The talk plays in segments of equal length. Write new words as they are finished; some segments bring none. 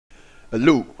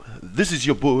Hello, this is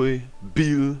your boy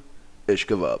Bill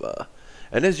Eshkavaba,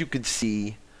 and as you can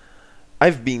see,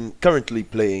 I've been currently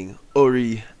playing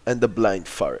Ori and the Blind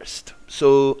Forest.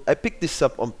 So I picked this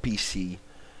up on PC,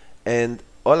 and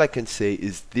all I can say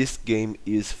is this game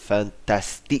is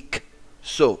fantastic.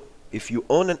 So if you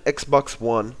own an Xbox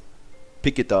One,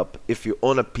 pick it up. If you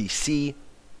own a PC,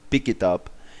 pick it up.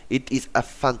 It is a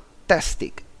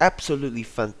fantastic, absolutely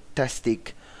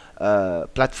fantastic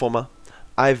platformer.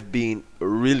 I've been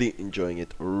really enjoying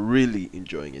it,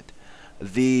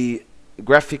 The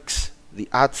graphics, the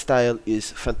art style is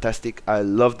fantastic. I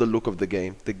love the look of the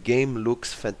game. The game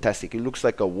looks fantastic. It looks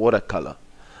like a watercolor.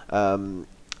 Um,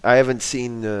 I haven't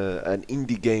seen an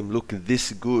indie game look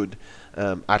this good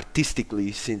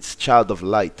artistically since Child of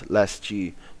Light last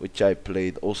year, which I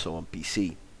played also on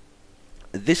PC.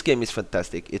 This game is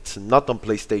fantastic. It's not on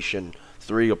PlayStation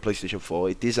 3 or PlayStation 4.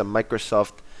 It is a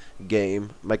Microsoft game,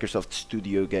 Microsoft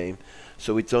Studio game.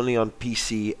 So it's only on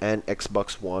PC and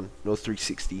Xbox One, no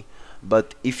 360.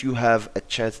 But if you have a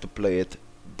chance to play it,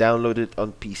 download it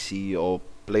on PC or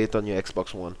play it on your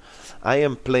Xbox One. I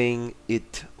am playing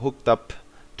it hooked up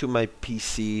to my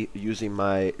PC using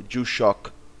my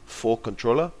DualShock 4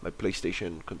 controller, my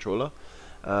PlayStation controller,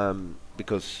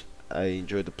 because I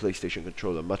enjoy the PlayStation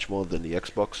controller much more than the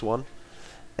Xbox One.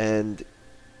 And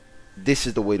this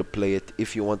is the way to play it.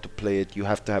 If you want to play it, you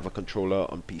have to have a controller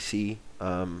on PC.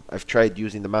 I've tried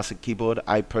using the mouse and keyboard.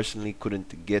 I personally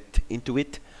couldn't get into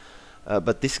it.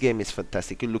 But this game is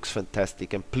fantastic. It looks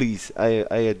fantastic. And please,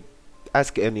 I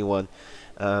ask anyone,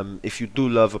 if you do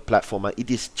love a platformer,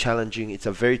 it is challenging. It's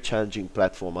a very challenging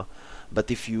platformer. But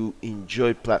if you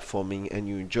enjoy platforming and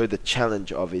you enjoy the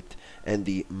challenge of it and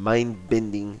the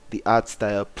mind-bending, the art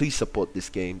style, please support this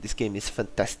game. This game is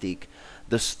fantastic.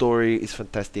 The story is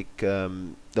fantastic.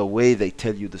 The way they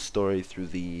tell you the story through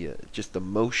the just the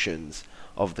motions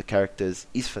of the characters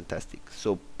is fantastic.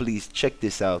 So please check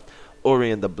this out.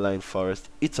 Ori and the Blind Forest.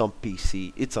 It's on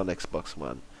PC. It's on Xbox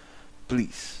One.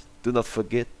 Please do not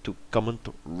forget to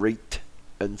comment, rate,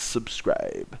 and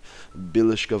subscribe. Bill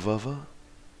Eshkavava